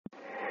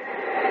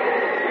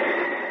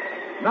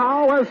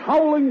Now, as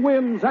howling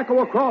winds echo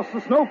across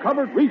the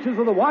snow-covered reaches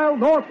of the wild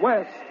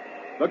Northwest,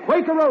 the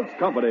Quaker Oats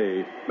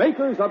Company,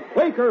 makers of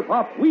Quaker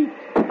Puffed Wheat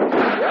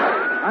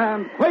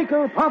and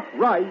Quaker Puffed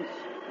Rice,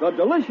 the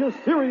delicious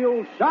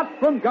cereal shot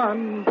from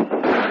guns,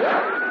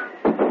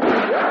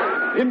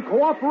 in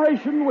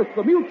cooperation with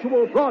the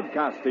Mutual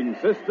Broadcasting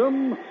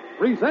System,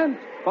 present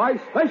by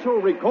special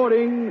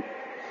recording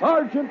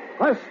Sergeant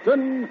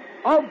Preston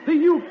of the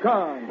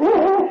Yukon.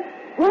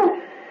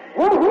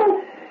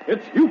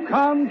 It's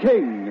Yukon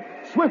King,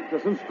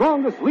 swiftest and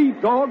strongest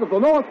lead dog of the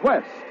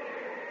Northwest,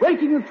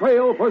 breaking the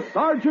trail for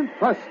Sergeant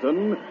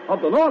Preston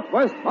of the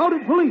Northwest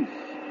Mounted Police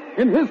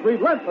in his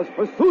relentless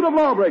pursuit of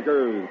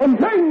lawbreakers. And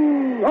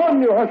King,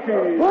 on you,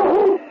 Husky!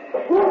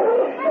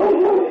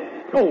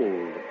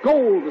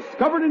 Gold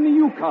discovered in the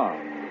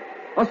Yukon.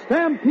 A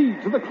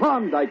stampede to the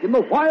Klondike in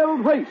the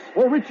wild race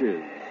for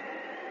riches.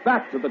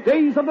 Back to the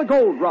days of the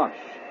gold rush.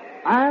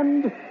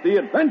 And the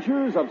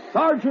adventures of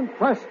Sergeant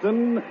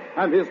Preston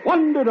and his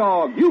wonder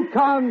dog,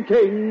 Yukon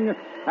King,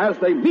 as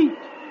they meet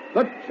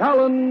the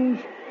challenge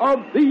of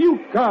the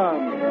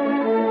Yukon.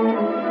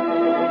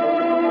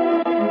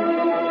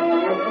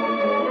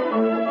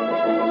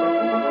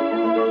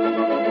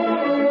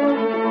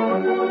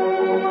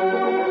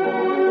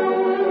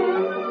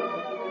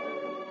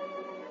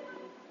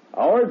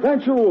 Our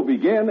adventure will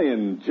begin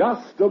in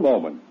just a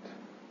moment.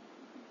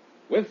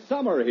 With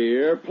summer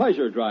here,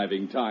 pleasure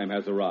driving time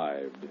has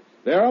arrived.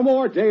 There are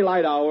more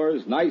daylight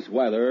hours, nice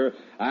weather,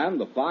 and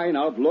the fine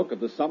outlook of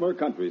the summer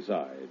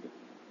countryside.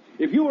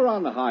 If you are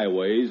on the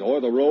highways or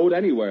the road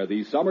anywhere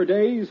these summer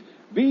days,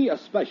 be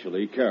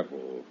especially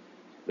careful.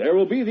 There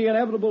will be the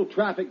inevitable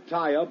traffic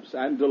tie-ups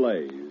and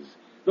delays,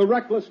 the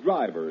reckless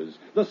drivers,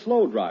 the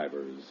slow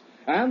drivers,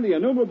 and the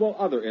innumerable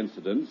other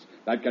incidents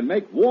that can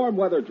make warm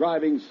weather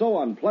driving so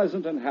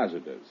unpleasant and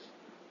hazardous.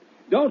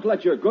 Don't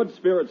let your good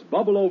spirits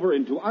bubble over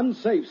into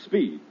unsafe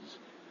speeds.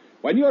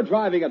 When you're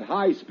driving at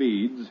high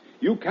speeds,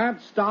 you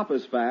can't stop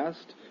as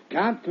fast,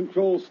 can't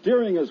control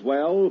steering as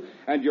well,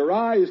 and your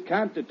eyes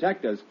can't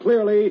detect as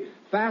clearly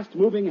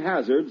fast-moving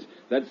hazards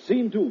that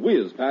seem to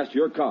whiz past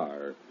your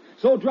car.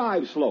 So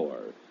drive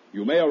slower.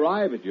 You may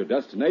arrive at your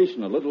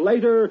destination a little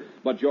later,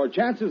 but your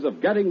chances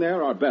of getting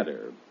there are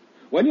better.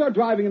 When you're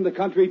driving in the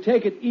country,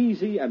 take it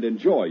easy and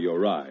enjoy your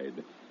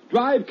ride.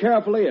 Drive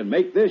carefully and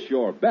make this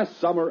your best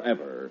summer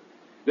ever.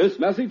 This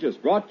message is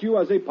brought to you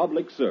as a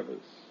public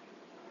service.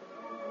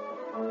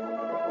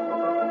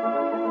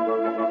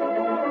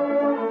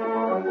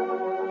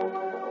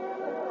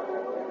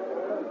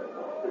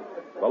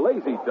 The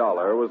Lazy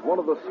Dollar was one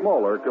of the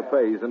smaller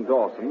cafes in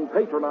Dawson,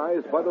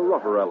 patronized by the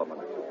rougher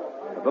element.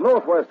 The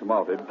Northwest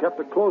Mounted kept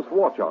a close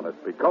watch on it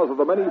because of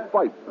the many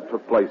fights that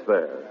took place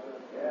there.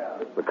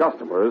 The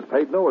customers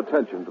paid no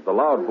attention to the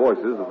loud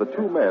voices of the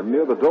two men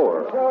near the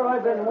door. Sure,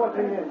 I've been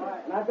watching you,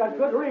 and I've got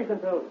good reason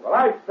to. Well,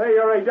 I say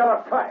you're a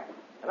yellow cat,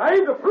 and I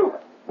aim to prove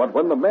it. But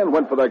when the men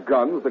went for their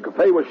guns, the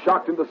cafe was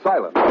shocked into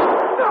silence.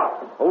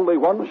 Only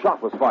one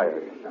shot was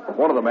fired.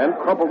 One of the men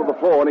crumpled to the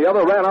floor, and the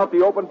other ran out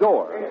the open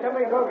door. Hey,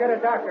 somebody go get a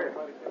doctor.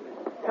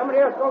 Somebody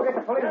else go get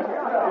the police.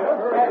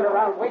 Stand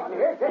around waiting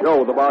here.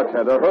 Joe, the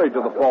bartender, hurried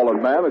to the fallen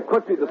man and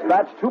quickly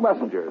dispatched two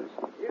messengers.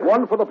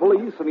 One for the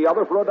police and the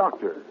other for a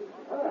doctor.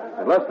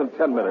 In less than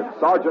 10 minutes,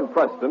 Sergeant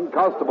Preston,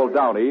 Constable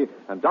Downey,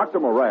 and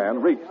Dr.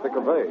 Moran reached the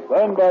cafe.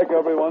 Stand back,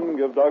 everyone.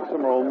 Give Doc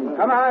some room.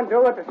 Come on,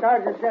 do what the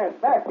sergeant says.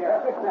 Back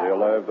here. Is he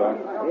alive, Doc?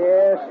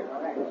 Yes,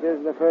 this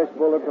is the first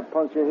bullet to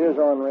puncture his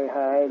ornery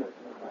hide.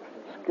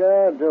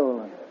 Scar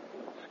Dolan.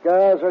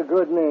 Scar's a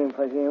good name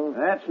for him.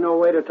 That's no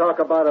way to talk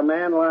about a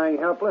man lying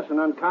helpless and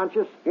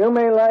unconscious. You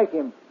may like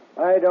him.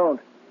 I don't.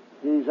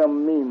 He's a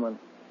mean one.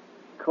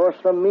 Of course,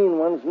 the mean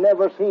ones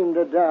never seem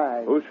to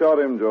die. Who shot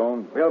him,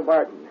 Joan? Bill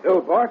Barton.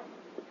 Bill Barton?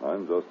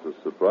 I'm just as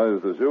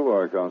surprised as you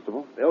are,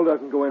 Constable. Bill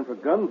doesn't go in for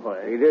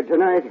gunplay. He did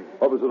tonight.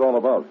 What was it all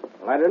about?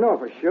 Well, I don't know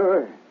for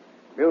sure.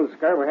 Bill and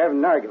Scar were having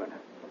an argument.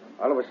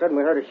 All of a sudden,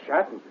 we heard a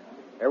shot, and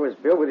there was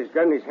Bill with his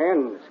gun in his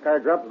hand, and Scar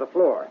dropped to the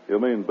floor. You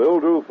mean Bill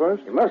drew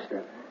first? He must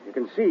have. You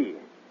can see.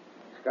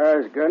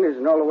 Scar's gun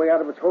isn't all the way out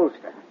of its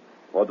holster.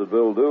 What did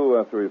Bill do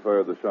after he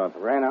fired the shot?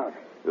 Ran out.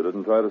 You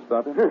didn't try to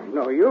stop him?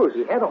 No use.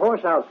 He had a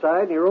horse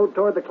outside, and he rode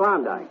toward the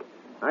Klondike.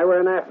 I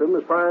ran after him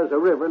as far as the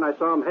river, and I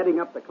saw him heading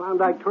up the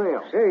Klondike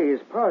Trail. Say,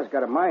 his pa's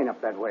got a mine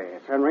up that way.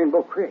 It's on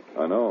Rainbow Creek.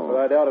 I know. Well,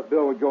 I doubt if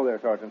Bill would go there,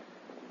 Sergeant.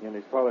 He and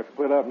his father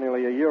split up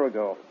nearly a year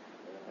ago.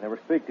 They never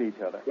speak to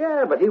each other.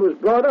 Yeah, but he was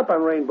brought up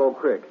on Rainbow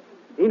Creek.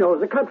 He knows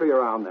the country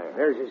around there.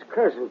 There's his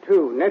cousin,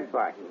 too, Ned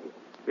Barton.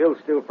 Bill's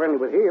still friendly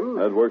with him.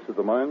 Ned works at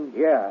the mine?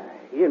 Yeah,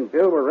 he and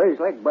Bill were raised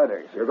like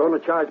brothers. You're going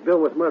to charge Bill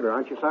with murder,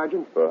 aren't you,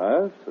 Sergeant?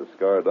 Perhaps, if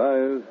Scar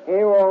dies.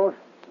 He won't.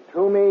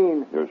 Too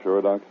mean. You're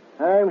sure, Doc?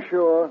 I'm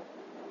sure.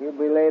 He'll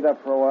be laid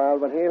up for a while,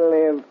 but he'll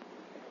live.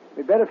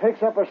 We'd better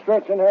fix up a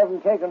stretch and have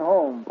him taken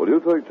home. Will you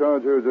take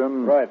charge here,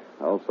 Jim? Right.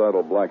 I'll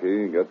saddle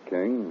Blackie, get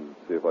King, and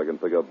see if I can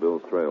pick up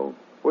Bill's trail.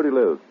 Where'd he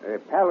live?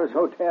 Palace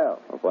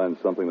Hotel. I'll find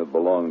something that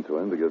belonged to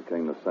him to give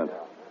King the scent.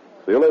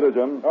 See you later,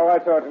 Jim. All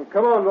right, Sergeant.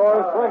 Come on,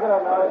 boys. Break it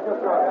up now. Let's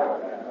just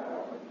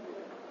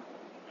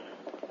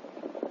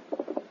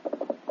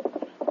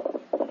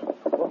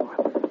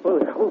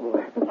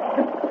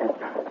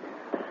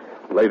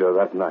Later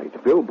that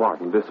night, Bill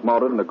Barton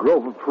dismounted in a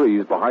grove of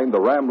trees behind the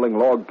rambling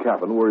log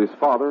cabin where his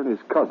father and his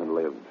cousin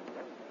lived.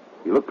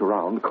 He looked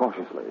around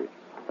cautiously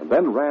and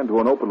then ran to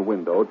an open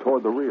window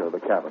toward the rear of the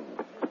cabin.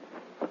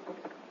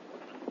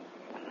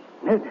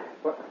 Ned.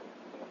 What?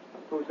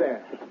 Who's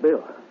there? It's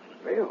Bill.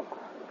 Bill.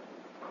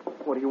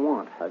 What do you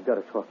want? I've got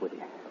to talk with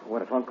you.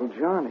 What if Uncle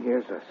John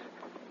hears us?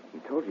 He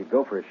told you to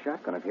go for a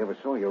shotgun if he ever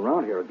saw you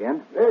around here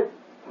again. Ned,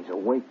 He's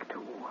awake,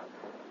 too.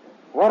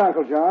 What,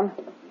 Uncle John?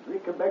 we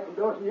come back from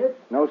Dawson yet?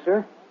 No,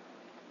 sir.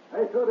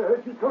 I thought I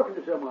heard you talking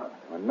to someone.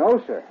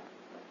 No, sir.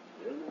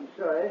 Well, I'm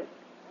sorry.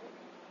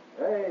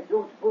 I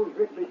don't suppose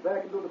Rick will be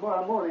back until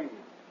tomorrow morning.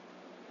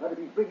 Not if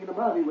he's bringing the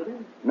Mountie with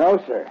him. No,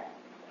 sir.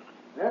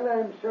 Well,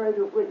 I'm sorry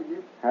to have wakened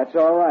you. That's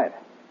all right.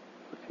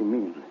 What's he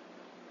mean?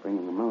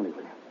 Bringing the Mountie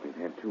with him. We've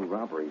had 2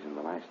 robberies in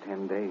the last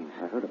 10 days.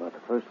 I heard about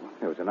the first one.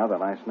 There was another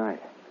last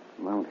night.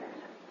 Mounties.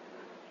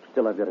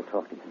 Still, I've got to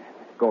talk to you, Ned.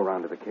 Go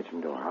around to the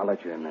kitchen door. I'll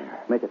let you in there.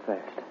 Make it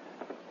fast.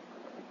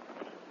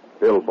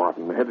 Bill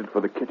Barton headed for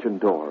the kitchen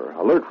door,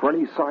 alert for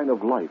any sign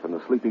of life in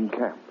the sleeping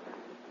camp.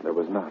 There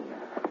was none.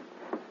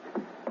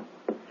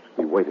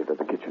 He waited at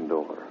the kitchen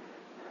door.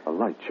 A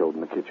light showed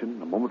in the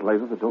kitchen. A moment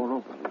later, the door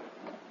opened.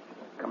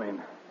 Come in.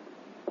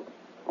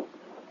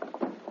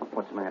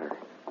 What's the matter?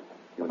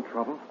 You in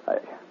trouble?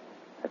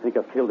 I think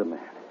I've killed a man.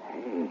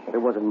 Hey. It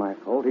wasn't my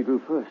fault. He drew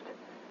first.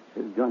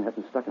 If his gun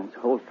hadn't stuck in its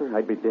holster,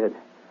 I'd be dead.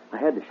 I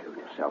had to shoot.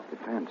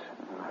 Self-defense.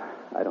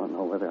 I don't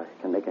know whether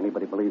I can make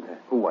anybody believe that.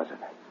 Who was it?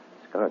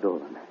 Scar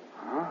Dolan.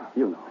 Huh?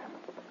 You know him.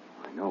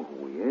 I know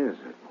who he is.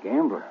 A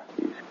gambler.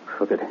 He's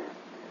crooked.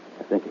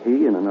 I think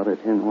he and another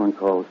tin horn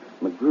called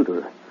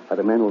Magruder are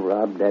the men who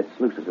robbed Dad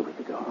Sluices a week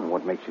ago.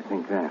 What makes you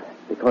think that?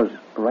 Because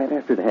right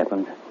after it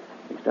happened,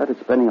 they started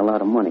spending a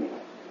lot of money.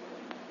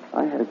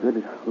 I had a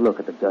good look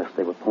at the dust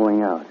they were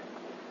pouring out.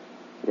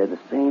 It had the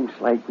same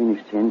slight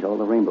greenish tinge all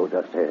the rainbow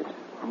dust has.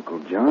 Uncle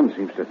John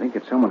seems to think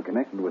it's someone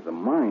connected with the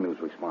mine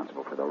who's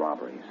responsible for the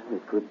robberies.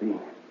 It could be.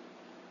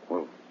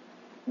 Well,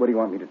 what do you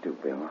want me to do,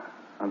 Bill?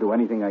 I'll do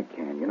anything I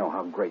can. You know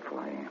how grateful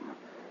I am.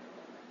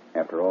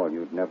 After all,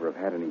 you'd never have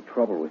had any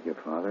trouble with your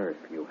father if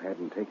you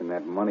hadn't taken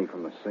that money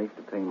from the safe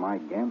to pay my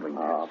gambling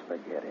debts. Oh,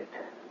 forget it.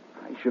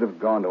 I should have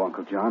gone to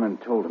Uncle John and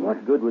told him.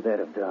 What good would that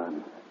have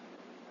done?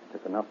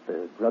 Took enough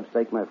to grub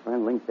stake my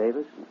friend Link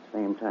Davis at the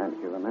same time, if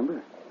you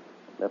remember.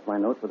 Left my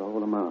note for the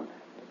whole amount.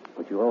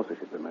 But you also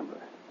should remember.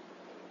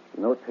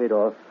 The note paid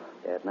off.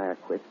 Dad and I are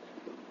quits.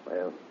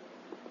 Well,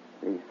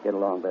 we get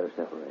along better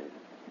separated.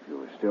 If you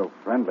were still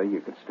friendly,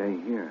 you could stay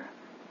here.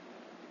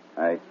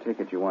 I take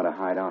it you want to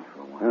hide out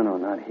for a while. No,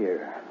 not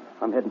here.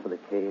 I'm heading for the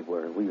cave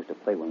where we used to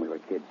play when we were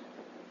kids.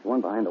 The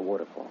one behind the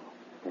waterfall,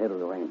 ahead of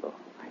the rainbow.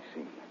 I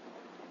see.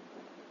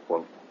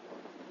 Well,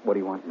 what do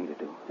you want me to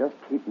do? Just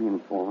keep me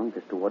informed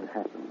as to what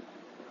happens.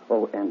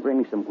 Oh, and bring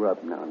me some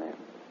grub now and then.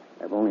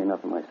 I've only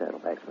enough in my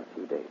saddlebags for a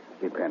few days.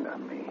 Depend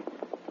on me.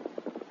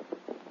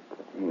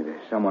 Hey,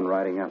 there's someone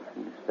riding up.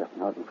 He's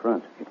stepping out in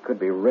front. It could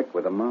be Rick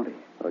with a Mountie.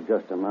 Or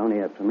just a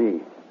Mountie after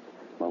me.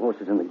 My horse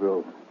is in the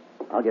grove.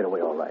 I'll get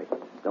away all right.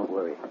 Don't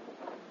worry.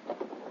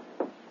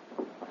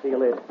 I'll see you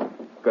later.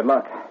 Good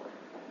luck.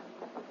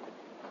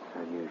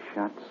 So you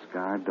shot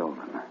Scar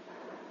Dolan.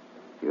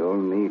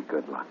 You'll need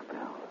good luck,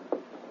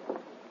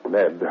 Bill.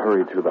 Ned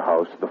hurried to the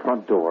house, the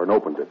front door, and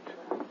opened it.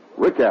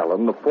 Rick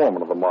Allen, the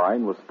foreman of the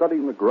mine, was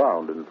studying the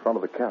ground in front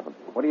of the cabin.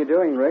 What are you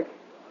doing, Rick?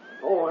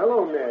 Oh,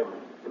 hello, Ned.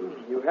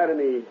 You had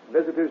any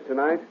visitors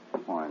tonight?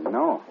 Why,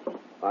 no.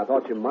 I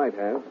thought you might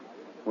have.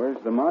 Where's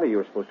the Mountie you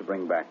were supposed to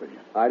bring back with you?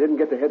 I didn't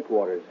get to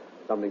headquarters.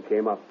 Something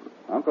came up.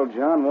 Uncle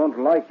John won't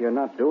like you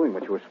not doing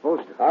what you were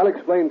supposed to. I'll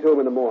explain to him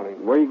in the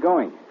morning. Where are you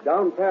going?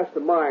 Down past the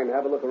mine,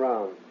 have a look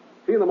around.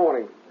 See you in the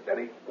morning.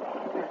 Steady.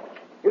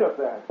 Get up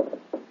there.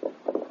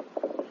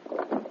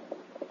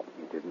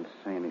 He didn't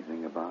say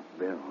anything about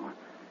Bill,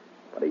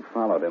 but he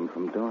followed him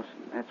from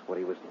Dawson. That's what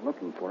he was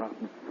looking for out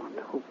in front.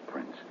 Hoof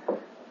prints. A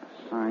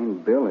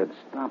sign Bill had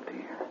stopped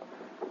here.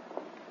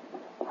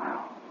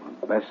 Well,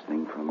 the best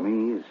thing for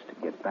me is to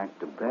get back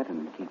to bed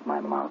and keep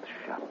my mouth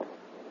shut.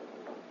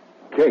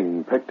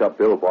 King picked up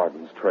Bill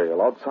Barton's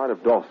trail outside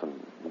of Dawson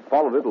and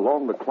followed it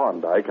along the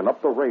Klondike and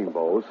up the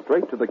Rainbow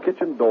straight to the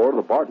kitchen door of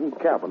the Barton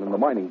cabin in the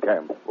mining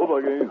camp. Oh,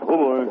 boy.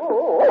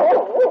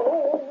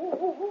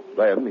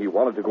 Then he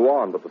wanted to go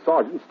on, but the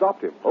sergeant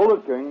stopped him. Hold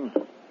it, King.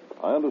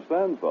 I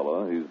understand,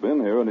 fella. He's been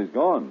here and he's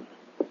gone.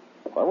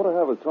 I want to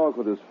have a talk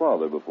with his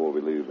father before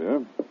we leave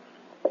here.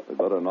 We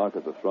better knock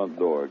at the front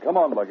door. Come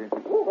on, Blackie.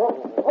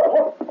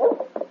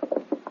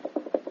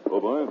 Oh,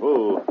 boy.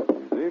 Oh,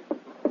 easy.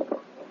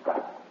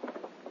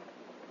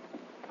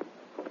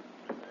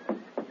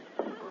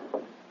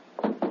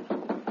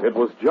 It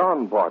was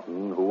John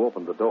Barton who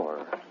opened the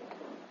door.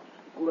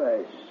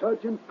 Why,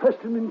 Sergeant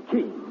Preston and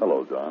King.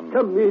 Hello, John.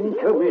 Come in,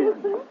 come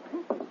in.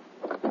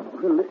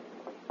 Well,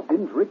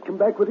 didn't Rick come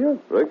back with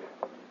you? Rick?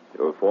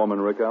 You're Foreman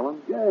Rick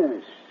Allen?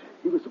 Yes.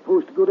 He was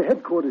supposed to go to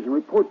headquarters and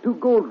report 2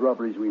 gold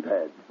robberies we've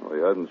had. Well,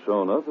 he hadn't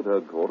shown up at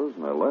headquarters,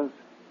 and I left.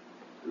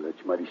 Well,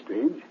 that's mighty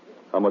strange.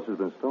 How much has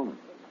been stolen?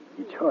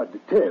 It's hard to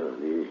tell.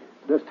 The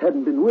dust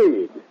hadn't been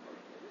weighed.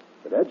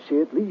 But I'd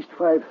say at least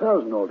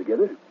 5,000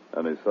 altogether.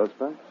 Any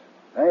suspects?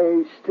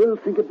 I still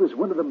think it was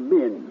one of the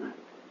men.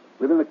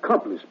 With an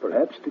accomplice,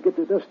 perhaps, to get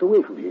the dust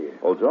away from here.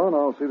 Well, John,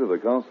 I'll see that the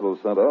constable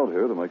is sent out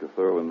here to make a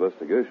thorough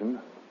investigation.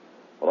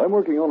 Well, I'm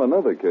working on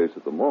another case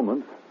at the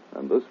moment,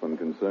 and this one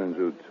concerns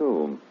you,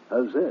 too.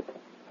 How's that?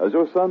 Has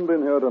your son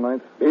been here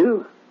tonight?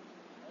 Bill?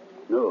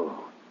 No.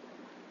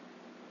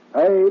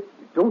 I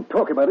don't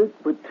talk about it,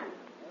 but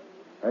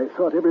I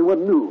thought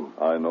everyone knew.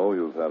 I know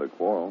you've had a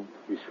quarrel.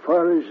 As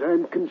far as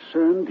I'm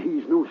concerned,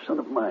 he's no son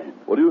of mine.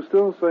 Would you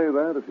still say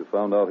that if you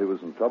found out he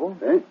was in trouble?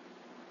 Eh?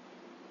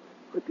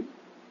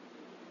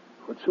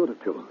 What sort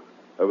of trouble?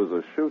 There was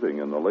a shooting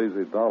in the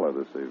Lazy Dollar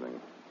this evening.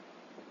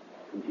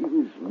 And he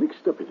was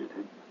mixed up in it,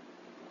 eh?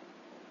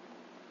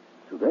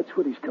 So that's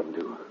what he's come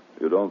to.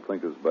 You don't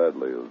think as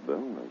badly of Bill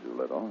as you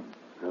let on.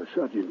 Now,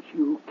 Sergeant,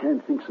 you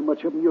can't think so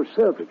much of him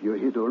yourself if you're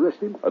here to arrest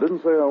him. I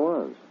didn't say I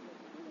was.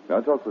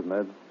 I talked with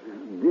Ned.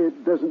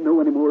 Ned doesn't know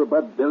any more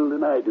about Bill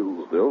than I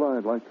do. Still,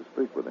 I'd like to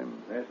speak with him.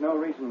 There's no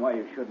reason why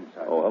you shouldn't,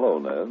 Sergeant. Oh, hello,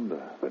 Ned.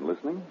 Been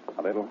listening?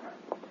 A little.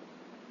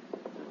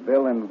 Is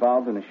Bill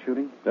involved in a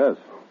shooting? Yes.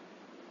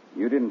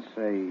 You didn't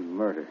say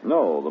murder.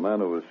 No, the man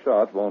who was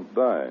shot won't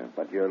die.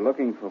 But you're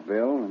looking for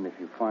Bill, and if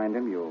you find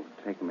him, you'll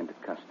take him into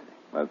custody.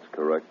 That's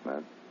correct,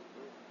 Ned.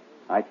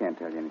 I can't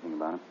tell you anything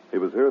about him. He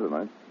was here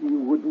tonight. He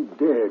wouldn't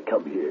dare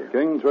come here.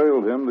 King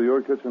trailed him to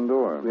your kitchen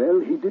door.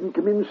 Well, he didn't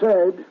come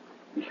inside.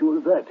 Be sure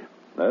of that.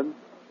 Ned?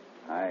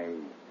 I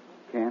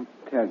can't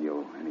tell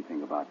you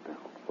anything about Bill.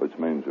 Which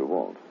means you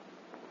won't.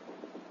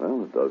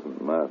 Well, it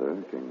doesn't matter.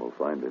 King will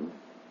find him.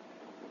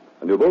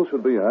 And you both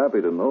should be happy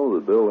to know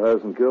that Bill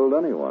hasn't killed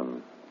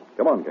anyone.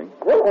 Come on, King.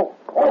 Oh,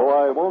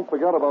 I won't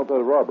forget about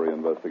that robbery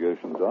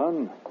investigation,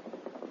 John.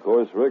 Of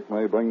course, Rick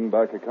may bring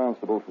back a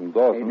constable from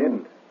Dawson. He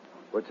didn't.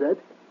 What's that?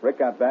 Rick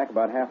got back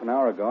about half an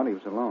hour ago, and he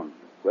was alone.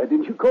 Why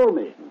didn't you call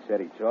me? He said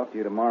he'd talk to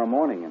you tomorrow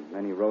morning, and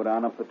then he rode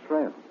on up the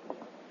trail.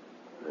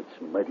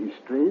 That's mighty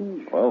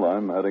strange. Well,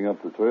 I'm heading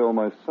up the trail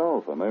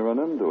myself. I may run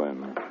into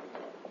him.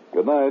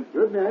 Good night.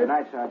 Good night. Good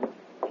night, Sergeant.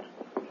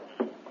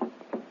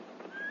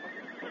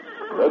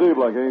 Ready,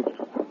 Blackie.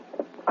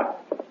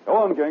 Go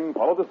on, King.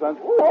 Follow the scent.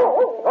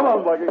 Come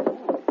on, Blackie.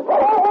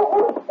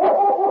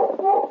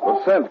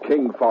 The scent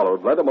King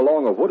followed led him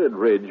along a wooded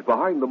ridge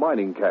behind the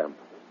mining camp,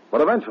 but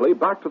eventually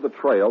back to the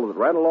trail that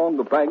ran along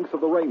the banks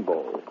of the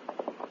Rainbow.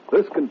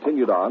 This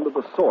continued on to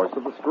the source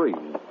of the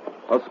stream,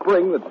 a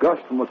spring that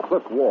gushed from a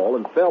cliff wall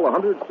and fell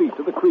 100 feet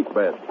to the creek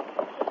bed.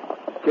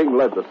 King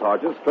led the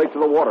sergeant straight to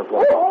the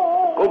waterfall.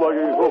 Oh,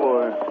 Blackie. Oh,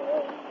 boy.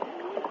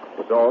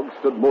 The dog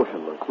stood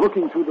motionless,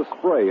 looking through the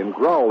spray and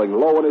growling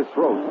low in his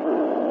throat.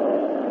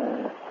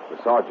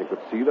 The sergeant could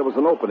see there was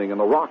an opening in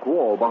the rock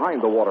wall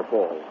behind the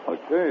waterfall. A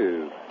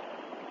cave.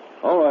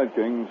 All right,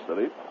 King.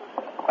 Steady.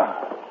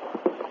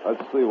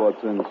 Let's see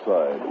what's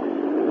inside.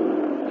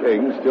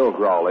 King, still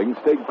growling,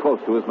 stayed close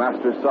to his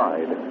master's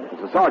side as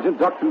the sergeant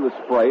ducked through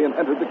the spray and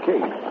entered the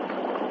cave.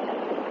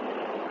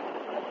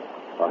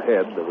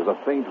 Ahead, there was a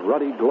faint,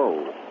 ruddy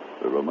glow.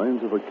 The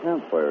remains of a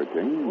campfire,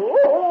 King.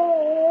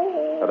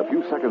 And a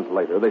few seconds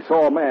later, they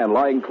saw a man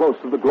lying close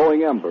to the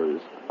glowing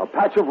embers, a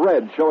patch of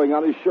red showing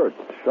on his shirt.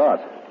 Shot.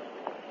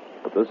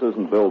 But this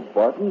isn't Bill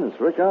Barton, it's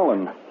Rick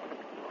Allen.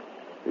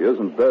 He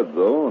isn't dead,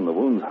 though, and the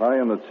wound's high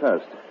in the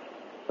chest.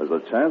 There's a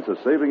chance of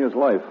saving his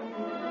life.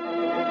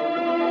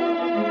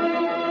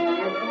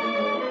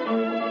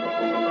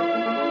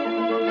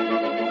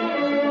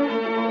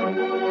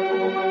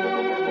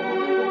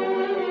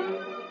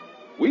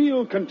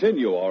 We'll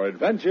continue our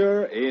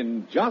adventure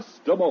in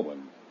just a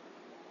moment.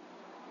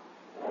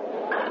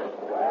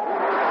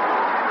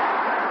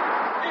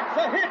 It's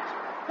a hit!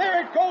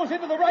 There it goes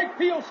into the right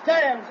field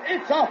stands.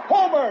 It's a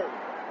homer!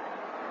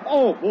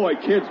 Oh, boy,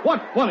 kids,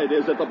 what fun it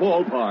is at the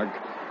ballpark.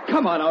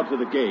 Come on out to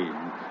the game.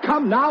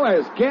 Come now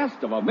as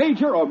guest of a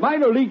major or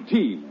minor league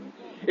team.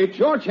 It's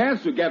your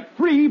chance to get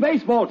free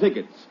baseball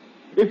tickets.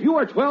 If you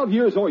are 12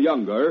 years or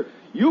younger,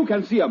 you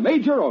can see a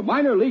major or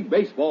minor league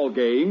baseball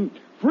game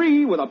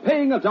free with a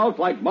paying adult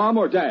like Mom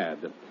or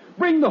Dad.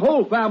 Bring the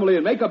whole family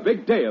and make a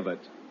big day of it.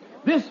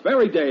 This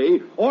very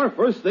day, or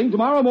first thing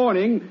tomorrow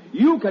morning,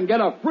 you can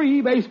get a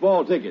free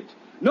baseball ticket.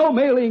 No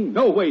mailing,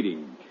 no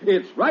waiting.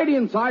 It's right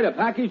inside a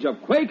package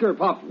of Quaker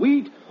puffed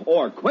wheat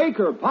or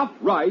Quaker puffed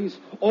rice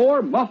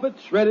or Muffet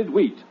shredded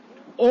wheat.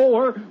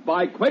 Or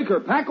buy Quaker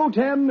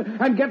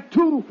Pack-O-10 and get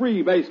 2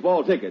 free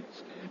baseball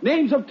tickets.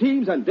 Names of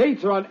teams and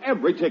dates are on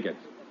every ticket.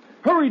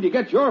 Hurry to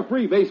get your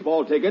free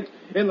baseball ticket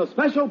in the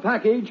special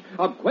package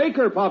of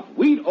Quaker puffed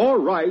wheat or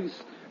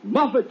rice,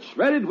 Muffet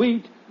shredded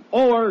wheat,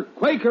 or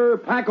Quaker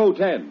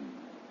Pack-O-10.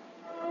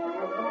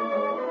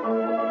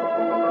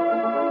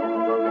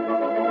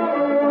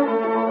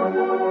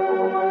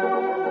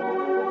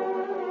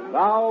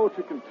 Now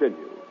to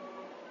continue.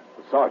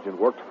 The sergeant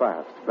worked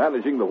fast,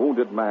 bandaging the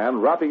wounded man,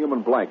 wrapping him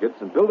in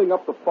blankets, and building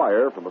up the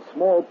fire from a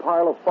small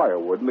pile of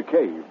firewood in the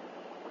cave.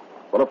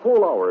 But a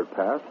full hour had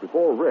passed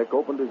before Rick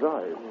opened his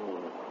eyes.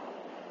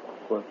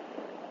 Well,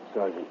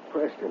 Sergeant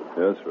Preston.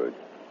 Yes, Rick.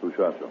 Who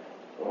shot you?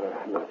 Well,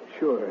 I'm not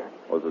sure.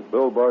 Was it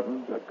Bill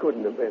Barton? It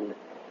couldn't have been.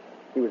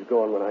 He was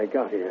gone when I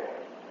got here.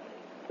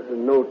 There's a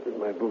note in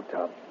my boot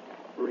top.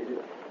 Read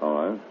it.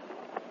 All right.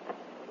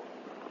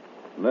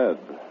 Ned,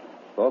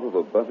 thought of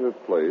a better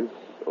place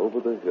over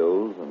the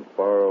hills and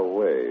far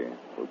away.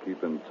 We'll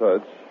keep in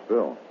touch.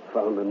 Bill.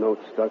 Found a note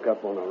stuck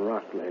up on a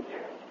rock ledge.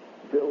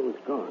 Bill was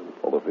gone.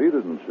 Well, if he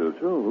didn't shoot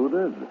you, who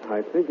did?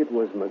 I think it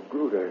was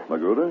Magruder.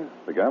 Magruder?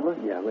 The gambler?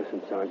 Yeah,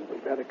 listen, Sergeant.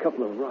 We've had a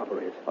couple of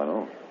robberies. I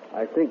know.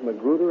 I think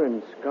Magruder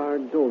and Scar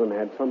Dolan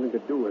had something to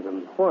do with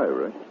them. Why,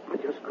 Rick? I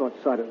just caught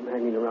sight of them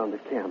hanging around the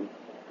camp.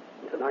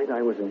 Tonight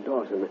I was in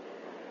Dawson.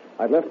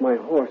 I'd left my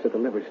horse at the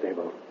livery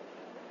stable.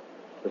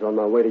 I was on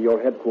my way to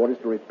your headquarters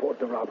to report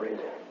the robberies.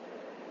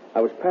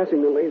 I was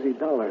passing the Lazy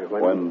Dollar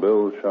when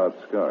Bill shot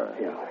Scar?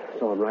 Yeah, I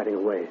saw him riding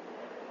away.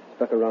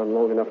 Stuck around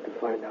long enough to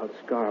find out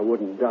Scar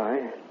wouldn't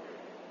die.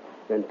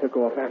 Then took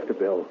off after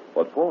Bill.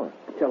 What for?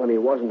 Tell him he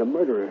wasn't a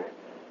murderer.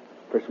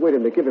 Persuade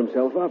him to give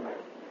himself up.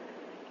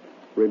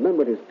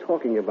 Remembered his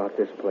talking about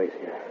this place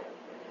here.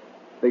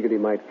 Figured he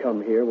might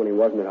come here when he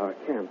wasn't at our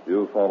camp.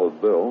 You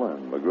followed Bill,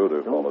 and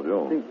Magruder followed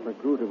you. I think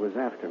Magruder was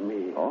after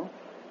me. Oh?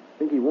 I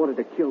think he wanted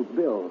to kill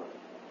Bill.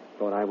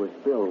 Thought I was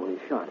Bill when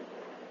he shot.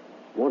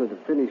 Wanted to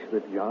finish the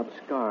job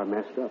Scar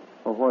messed up.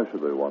 Well, why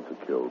should they want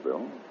to kill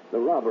Bill? The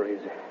robberies.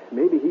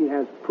 Maybe he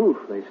has proof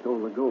they stole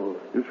the gold.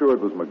 You sure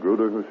it was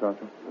Magruder who shot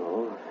you?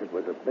 No, it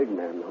was a big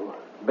man, though.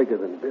 Bigger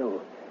than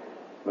Bill.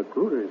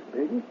 Magruder is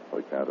big.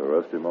 We can't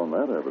arrest him on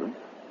that evidence.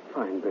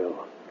 Find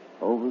Bill.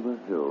 Over the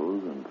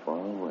hills and far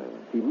away.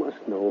 He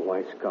must know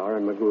why Scar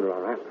and Magruder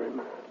are after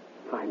him.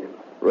 Find him.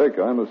 Rick,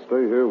 I must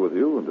stay here with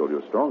you until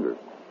you're stronger.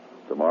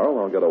 Tomorrow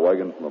I'll get a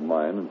wagon from the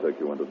mine and take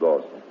you into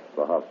Dawson,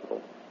 the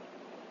hospital.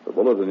 The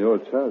bullet in your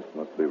chest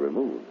must be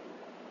removed.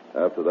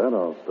 After that,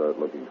 I'll start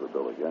looking for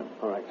Bill again.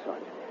 All right,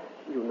 Sergeant.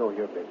 You know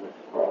your business.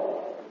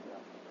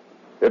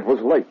 It was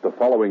late the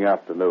following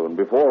afternoon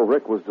before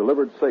Rick was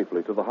delivered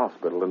safely to the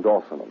hospital in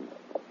Dawson.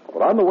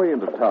 But on the way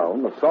into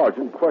town, the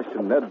sergeant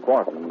questioned Ned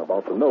Barton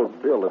about the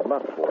note Bill had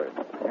left for him.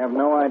 I have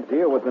no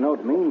idea what the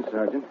note means,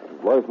 Sergeant.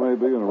 His life may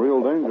be in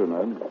real danger,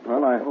 Ned.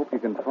 Well, I hope you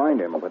can find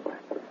him, but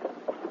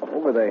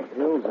over the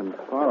hills and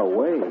far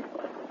away,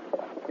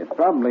 it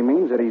probably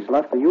means that he's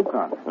left the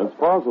Yukon. It's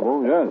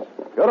possible, yes.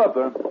 Get up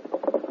there.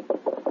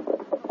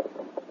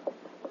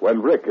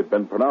 When Rick had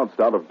been pronounced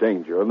out of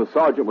danger and the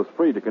sergeant was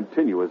free to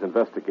continue his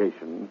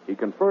investigation, he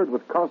conferred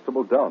with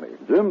Constable Downey.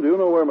 Jim, do you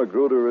know where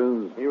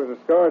Magruder is? He was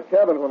at Scar's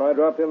cabin when I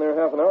dropped in there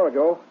half an hour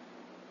ago.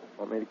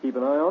 Want me to keep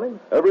an eye on him?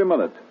 Every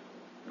minute.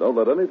 Don't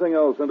let anything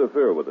else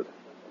interfere with it.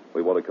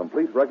 We want a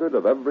complete record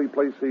of every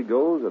place he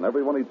goes and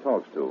everyone he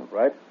talks to.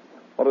 Right.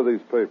 What are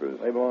these papers?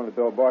 They belong to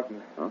Bill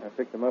Barton. Huh? I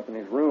picked them up in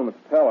his room at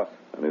the palace.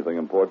 Anything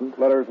important?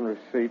 Letters and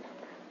receipts.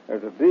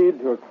 There's a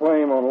deed to a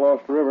claim on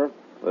Lost River.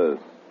 This.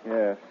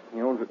 Yes.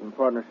 He owns it in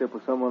partnership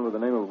with someone with the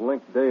name of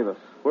Link Davis.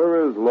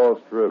 Where is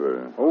Lost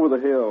River? Over the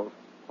hills.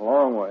 A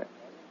long way.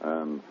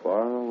 And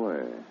far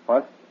away.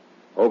 What?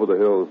 Over the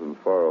hills and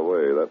far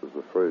away. That was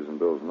the phrase in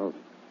Bill's note.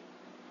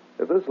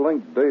 If this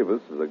Link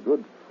Davis is a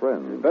good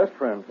friend... His best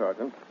friend,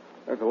 Sergeant.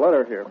 There's a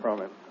letter here from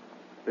him.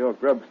 Bill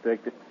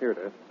grub-staked it. Here it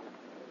is.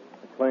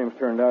 The claims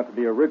turned out to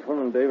be a rich one,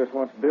 and Davis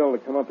wants Bill to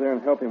come up there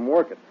and help him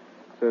work it.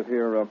 It says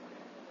here,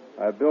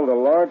 I built a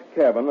large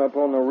cabin up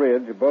on the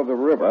ridge above the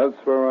river.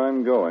 That's where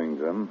I'm going,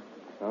 Jim.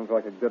 Sounds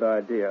like a good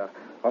idea.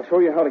 I'll show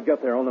you how to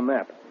get there on the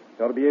map.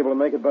 You ought to be able to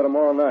make it by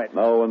tomorrow night.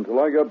 No, until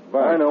I get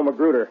back. I know,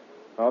 Magruder.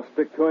 I'll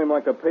stick to him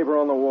like the paper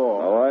on the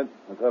wall. All right.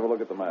 Let's have a look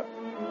at the map.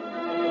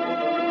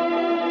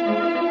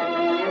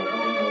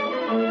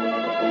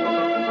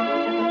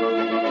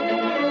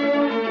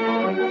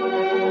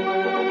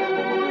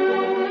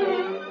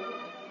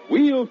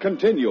 We'll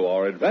continue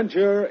our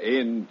adventure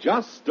in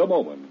just a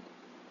moment.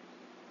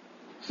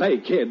 Say,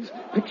 kids,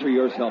 picture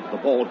yourself at the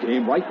ball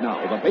game right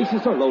now. The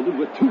bases are loaded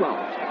with 2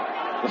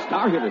 outs. The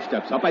star hitter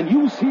steps up, and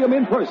you see him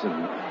in person.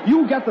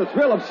 You get the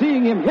thrill of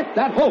seeing him hit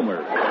that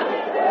homer.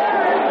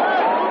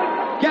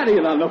 Get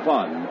in on the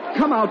fun.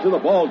 Come out to the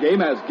ball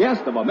game as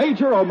guest of a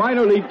major or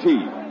minor league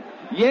team.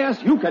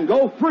 Yes, you can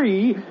go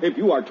free if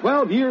you are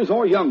 12 years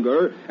or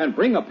younger and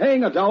bring a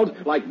paying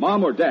adult like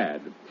mom or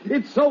dad.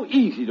 It's so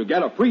easy to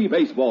get a free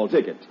baseball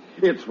ticket.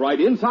 It's right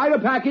inside a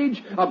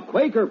package of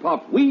Quaker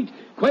Puffed wheat,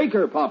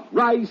 Quaker Puffed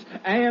rice,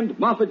 and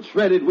Muffet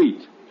shredded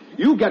wheat.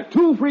 You get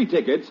 2 free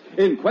tickets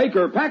in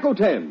Quaker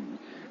Pack-O-10.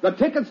 The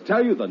tickets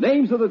tell you the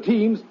names of the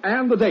teams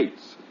and the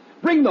dates.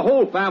 Bring the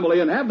whole family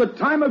and have the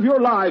time of your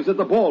lives at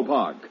the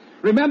ballpark.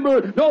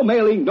 Remember, no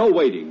mailing, no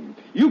waiting.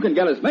 You can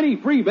get as many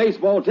free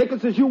baseball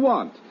tickets as you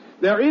want.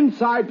 They're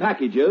inside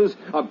packages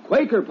of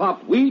Quaker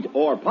Puffed wheat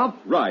or puffed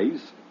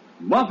rice,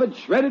 Muffet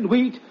shredded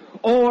wheat,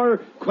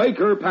 or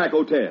Quaker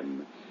Pack-O-10.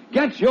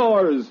 Get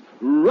yours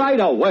right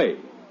away.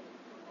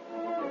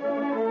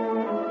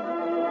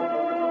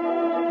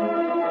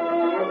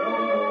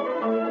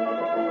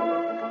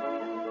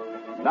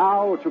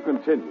 Now to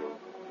continue.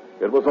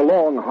 It was a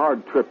long,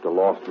 hard trip to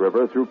Lost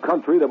River through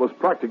country that was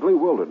practically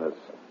wilderness.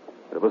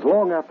 It was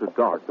long after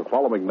dark the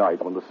following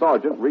night when the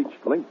sergeant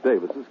reached Link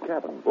Davis's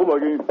cabin. Oh,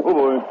 Bucky. Oh,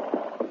 boy.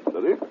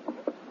 Steady.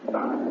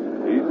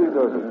 Easy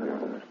does it,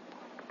 King.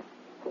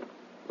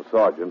 The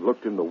sergeant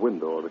looked in the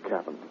window of the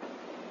cabin.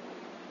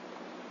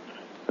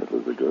 That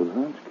was a good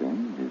hunch,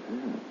 King. He's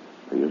here.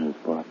 He and his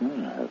partner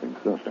are having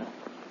supper.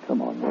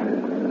 Come on,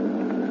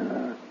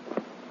 man.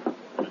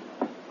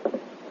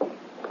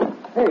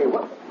 Hey,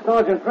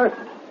 Sergeant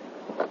Preston.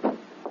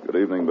 Good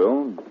evening,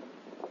 Bill.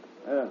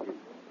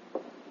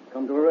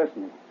 Come to arrest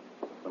me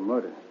for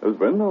murder. There's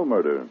been no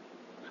murder.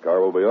 Scar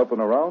will be up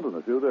and around in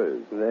a few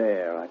days.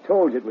 There, I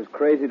told you it was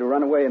crazy to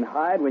run away and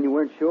hide when you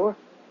weren't sure.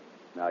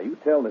 Now, you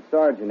tell the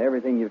sergeant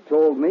everything you've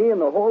told me, and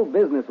the whole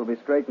business will be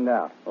straightened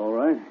out. All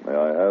right. May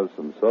I have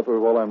some supper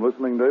while I'm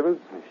listening, Davis?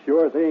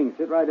 Sure thing.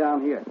 Sit right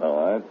down here.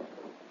 All right.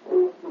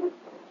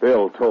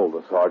 Bill told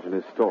the sergeant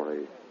his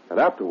story, and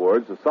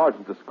afterwards the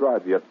sergeant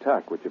described the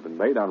attack which had been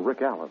made on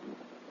Rick Allen.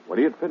 When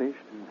he had finished...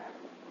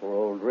 Poor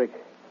old Rick.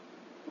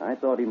 I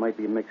thought he might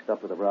be mixed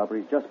up with the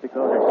robbery just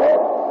because I said...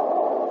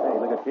 Hey,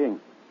 look at King.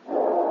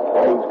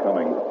 Who's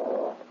coming?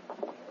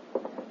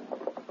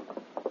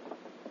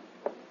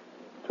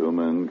 Two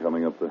men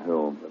coming up the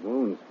hill. The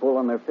moon's full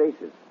on their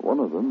faces. One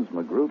of them's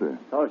Magruder.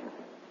 Sergeant.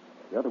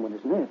 The other one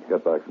is Ned.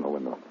 Get back from the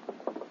window.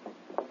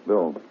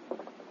 Bill,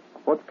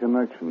 what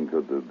connection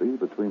could there be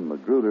between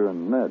Magruder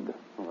and Ned?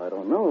 Well, I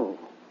don't know.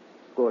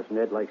 Of course,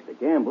 Ned likes to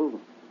gamble.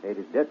 Paid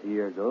his debts a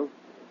year ago.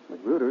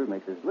 Magruder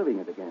makes his living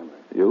as a gambler.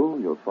 You,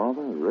 your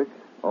father, Rick,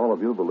 all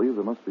of you believe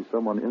there must be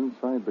someone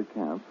inside the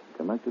camp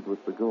connected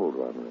with the gold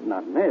robbery.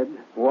 Not Ned.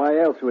 Why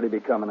else would he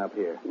be coming up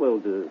here? Well,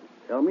 to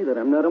tell me that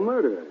I'm not a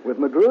murderer. With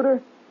Magruder?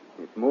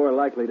 It's more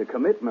likely to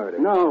commit murder.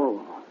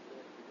 No.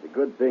 It's a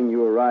good thing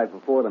you arrived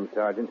before them,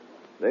 Sergeant.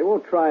 They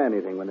won't try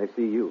anything when they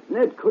see you.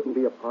 Ned couldn't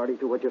be a party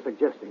to what you're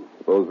suggesting.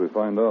 Suppose we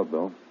find out,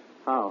 Bill.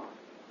 How?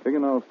 King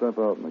and I'll step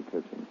out in the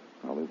kitchen.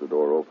 I'll leave the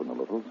door open a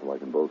little so I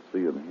can both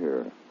see and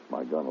hear.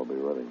 My gun will be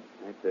ready.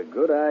 That's a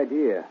good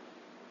idea.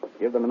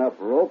 Give them enough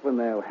rope and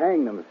they'll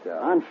hang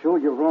themselves. I'm sure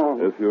you're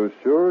wrong. If you're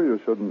sure, you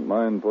shouldn't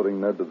mind putting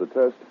Ned to the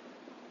test.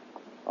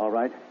 All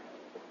right.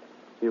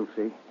 You'll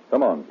see.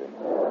 Come on, King.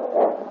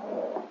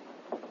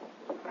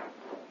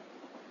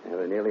 Yeah,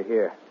 they're nearly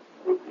here.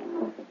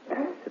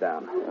 Sit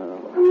down.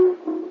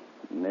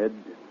 Ned,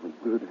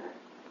 good.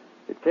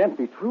 It can't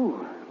be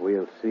true.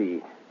 We'll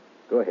see.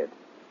 Go ahead.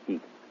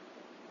 Eat.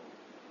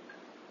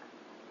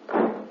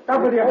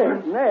 Stop with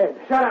you. Ned.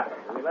 Shut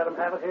up. Can we let him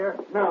have it here?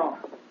 No.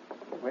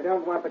 We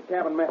don't want the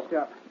cabin messed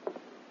up.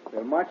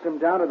 We'll march them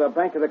down to the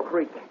bank of the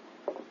creek.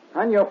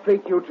 On your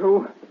feet, you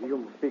two. You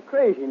must be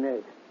crazy,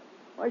 Ned.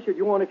 Why should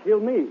you want to kill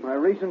me? My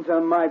reasons are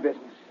my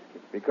business.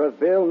 Because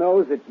Bill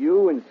knows that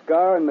you and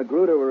Scar and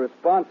Magruder were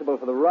responsible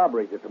for the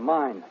robberies at the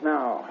mine.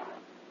 No.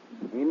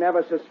 He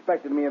never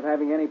suspected me of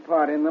having any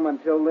part in them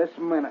until this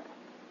minute.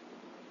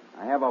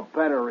 I have a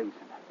better reason.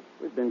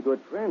 We've been good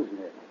friends,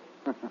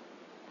 Ned.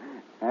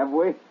 Have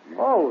we?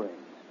 Always.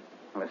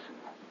 Listen,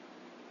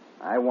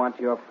 I want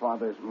your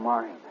father's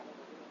mind.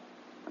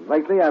 And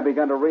lately I've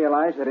begun to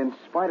realize that in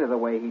spite of the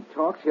way he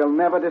talks, he'll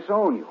never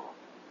disown you.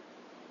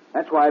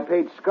 That's why I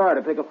paid Scar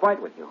to pick a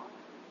fight with you.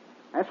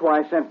 That's why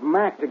I sent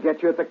Mac to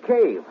get you at the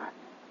cave.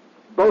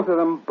 Both of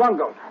them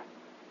bungled.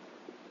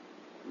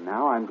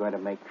 Now I'm going to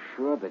make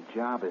sure the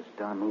job is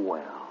done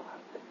well.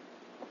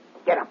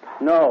 Get up.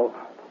 No.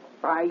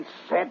 I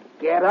said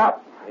get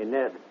up. Hey,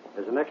 Ned,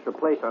 there's an extra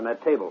place on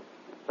that table.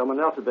 Someone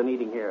else has been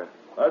eating here.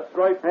 That's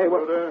right, Hey,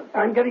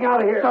 I'm getting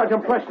out of here.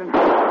 Sergeant Preston.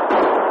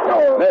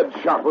 Ned's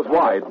shot was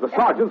wide. The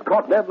sergeant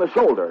caught Ned in the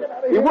shoulder.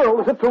 He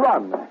whirled as if to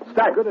run,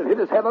 staggered, and hit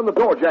his head on the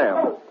door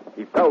jamb.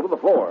 He fell to the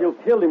floor. You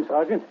killed him,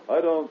 Sergeant. I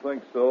don't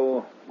think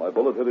so. My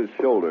bullet hit his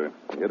shoulder.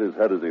 He hit his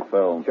head as he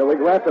fell. Shall we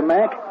go after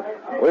Mac?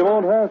 We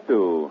won't have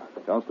to.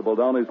 Constable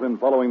Downey's been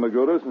following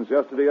Magruder since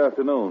yesterday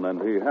afternoon,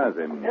 and he has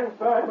him.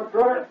 Inside,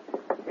 Magruder.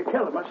 You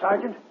killed him,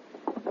 Sergeant.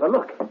 But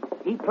look,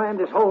 he planned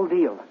this whole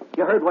deal.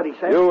 You heard what he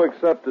said? You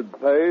accepted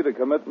pay to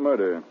commit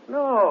murder.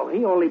 No,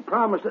 he only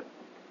promised it.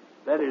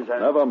 That is,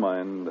 Never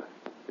mind.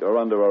 You're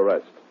under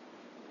arrest.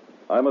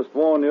 I must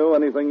warn you,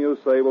 anything you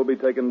say will be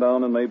taken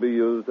down and may be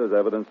used as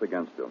evidence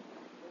against you.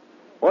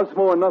 What's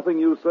more, nothing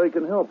you say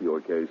can help your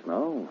case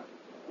now.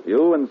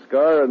 You and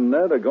Scar and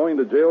Ned are going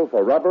to jail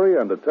for robbery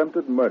and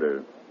attempted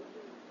murder.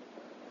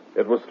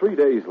 It was 3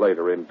 days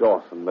later in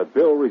Dawson that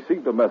Bill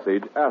received a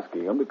message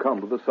asking him to come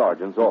to the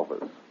sergeant's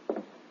office.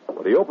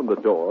 When he opened the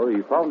door,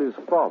 he found his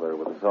father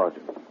with the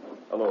sergeant.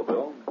 Hello,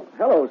 Bill.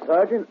 Hello,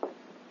 Sergeant.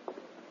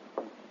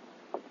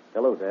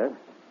 Hello, Dad.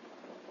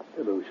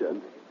 Hello,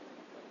 son.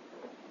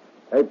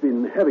 I've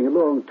been having a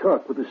long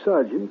talk with the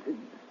sergeant, and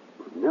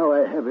now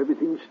I have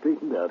everything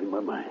straightened out in my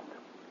mind.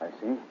 I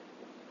see.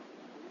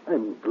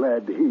 I'm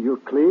glad to hear your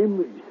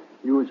claim.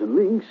 Yours and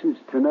Link's has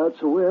turned out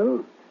so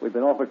well. We've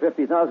been offered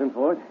 $50,000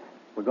 for it.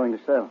 We're going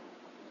to sell.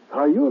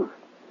 Are you?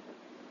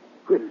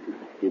 Well,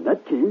 in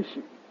that case,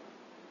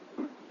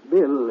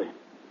 Bill,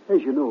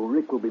 as you know,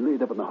 Rick will be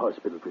laid up in the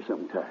hospital for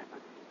some time.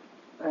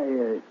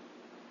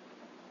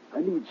 I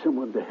need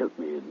someone to help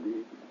me,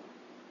 and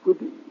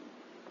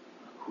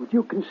would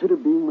you consider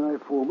being my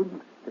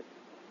foreman?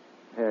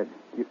 Dad,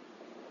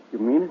 you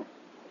mean it?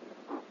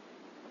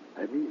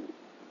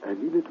 I I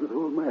mean it with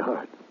all my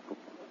heart.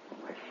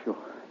 Why, sure.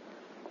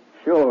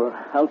 Sure,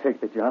 I'll take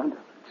the job.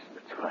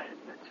 That's fine.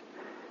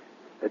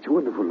 That's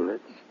wonderful.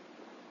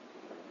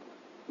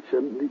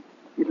 Son,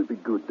 it'll be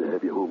good to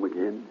have you home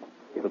again.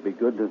 It'll be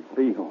good to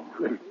be home.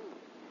 Well,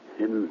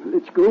 then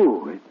let's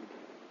go.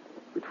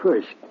 But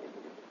first,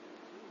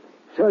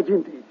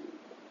 Sergeant,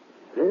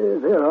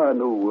 there are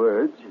no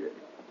words.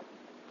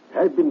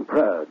 I've been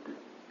proud,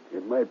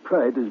 and my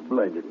pride has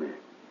blinded me.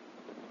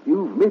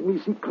 You've made me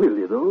see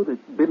clearly, though,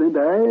 that Bill and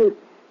I,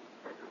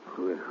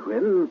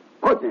 well,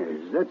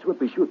 partners. That's what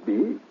we should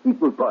be,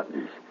 equal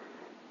partners.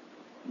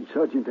 And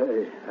Sergeant,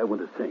 I want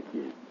to thank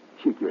you.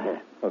 Shake your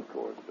hand. Of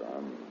course,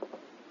 Don.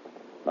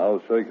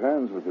 Now shake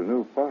hands with your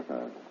new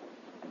partner.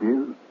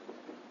 Bill?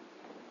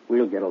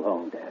 We'll get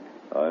along, Dad.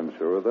 I'm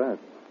sure of that.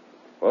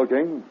 Well,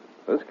 King,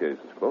 this case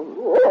is closed.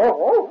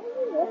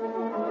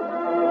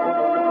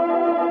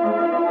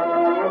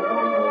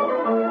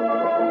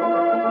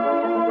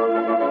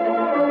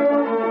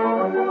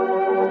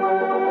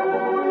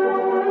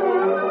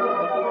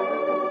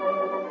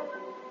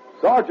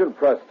 Sergeant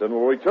Preston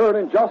will return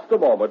in just a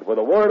moment with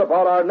a word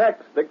about our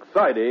next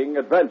exciting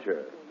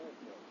adventure.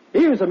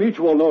 Here's a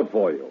Mutual note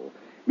for you.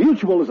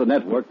 Mutual is a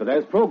network that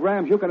has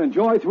programs you can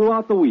enjoy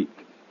throughout the week.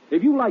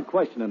 If you like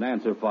question and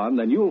answer fun,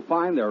 then you'll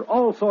find there are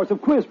all sorts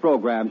of quiz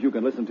programs you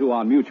can listen to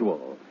on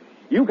Mutual.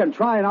 You can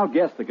try and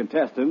outguess the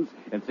contestants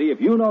and see if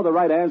you know the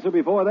right answer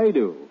before they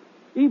do.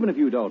 Even if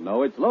you don't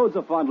know, it's loads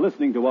of fun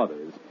listening to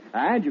others.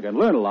 And you can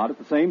learn a lot at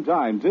the same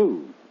time,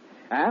 too.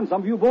 And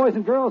some of you boys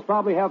and girls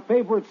probably have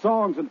favorite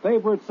songs and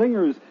favorite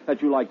singers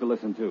that you like to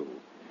listen to.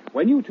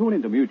 When you tune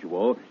into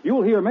Mutual,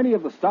 you'll hear many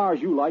of the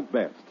stars you like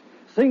best,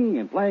 singing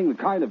and playing the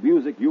kind of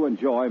music you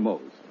enjoy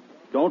most.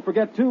 Don't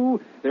forget, too,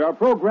 there are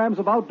programs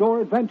of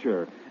outdoor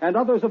adventure and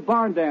others of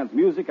barn dance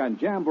music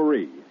and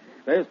jamboree.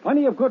 There's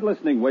plenty of good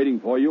listening waiting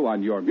for you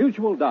on your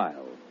Mutual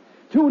dial.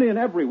 Tune in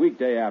every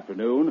weekday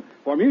afternoon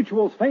for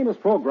Mutual's famous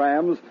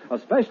programs,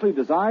 especially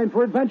designed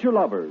for adventure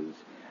lovers.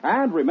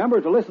 And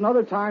remember to listen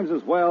other times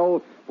as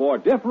well for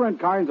different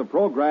kinds of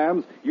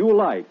programs you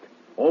like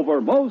over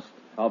most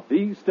of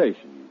these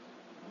stations.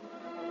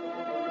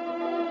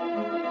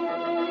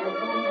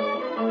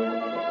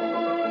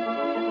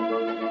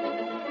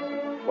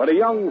 When a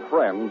young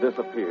friend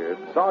disappeared,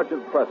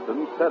 Sergeant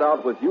Preston set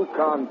out with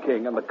Yukon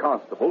King and the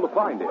constable to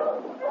find him.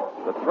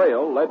 The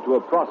trail led to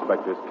a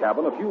prospector's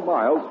cabin a few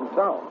miles from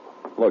town.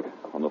 Look,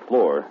 on the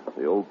floor,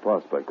 the old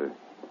prospector.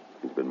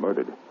 He's been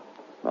murdered.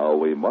 Now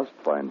we must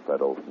find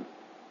Fred Olson.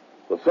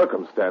 The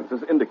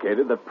circumstances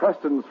indicated that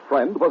Preston's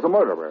friend was a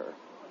murderer.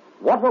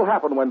 What will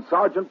happen when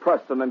Sergeant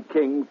Preston and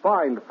King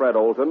find Fred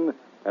Olson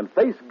and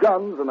face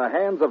guns in the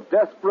hands of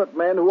desperate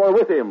men who are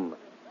with him?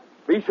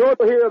 Be sure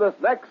to hear this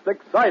next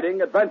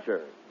exciting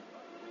adventure.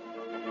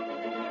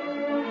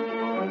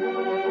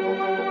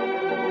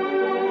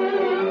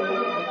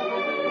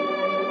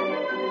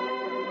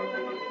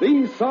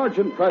 These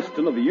Sergeant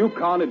Preston of the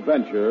Yukon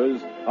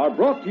Adventures are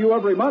brought to you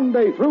every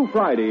Monday through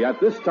Friday at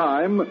this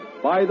time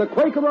by the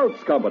Quaker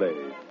Oats Company,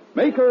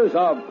 makers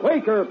of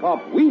Quaker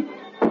Puff Wheat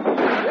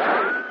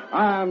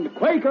and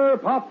Quaker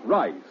Puff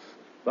Rice,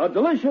 the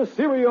delicious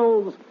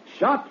cereals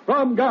shot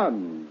from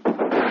guns.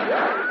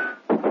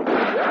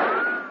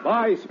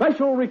 By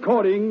special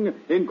recording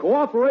in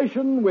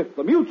cooperation with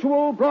the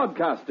Mutual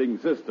Broadcasting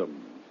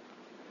System.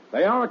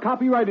 They are a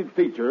copyrighted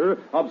feature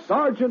of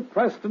Sergeant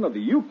Preston of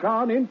the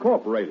Yukon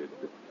Incorporated.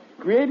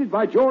 Created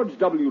by George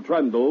W.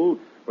 Trendle,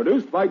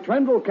 produced by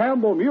Trendle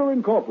Campbell Muir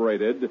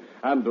Incorporated,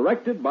 and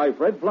directed by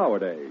Fred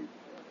Flowerday.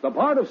 The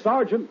part of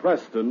Sergeant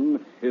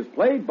Preston is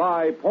played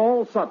by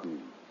Paul Sutton.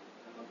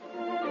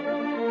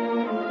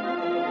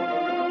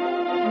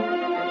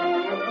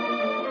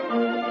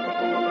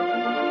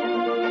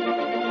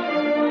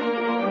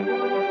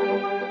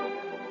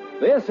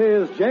 This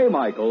is J.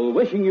 Michael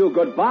wishing you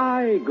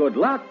goodbye, good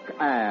luck,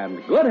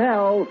 and good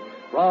health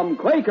from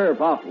Quaker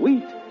Puff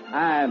Wheat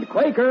and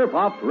Quaker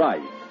Puff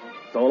Rice.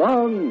 So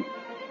long.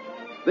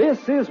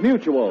 This is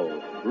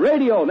Mutual,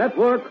 Radio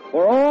Network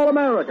for all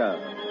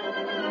America.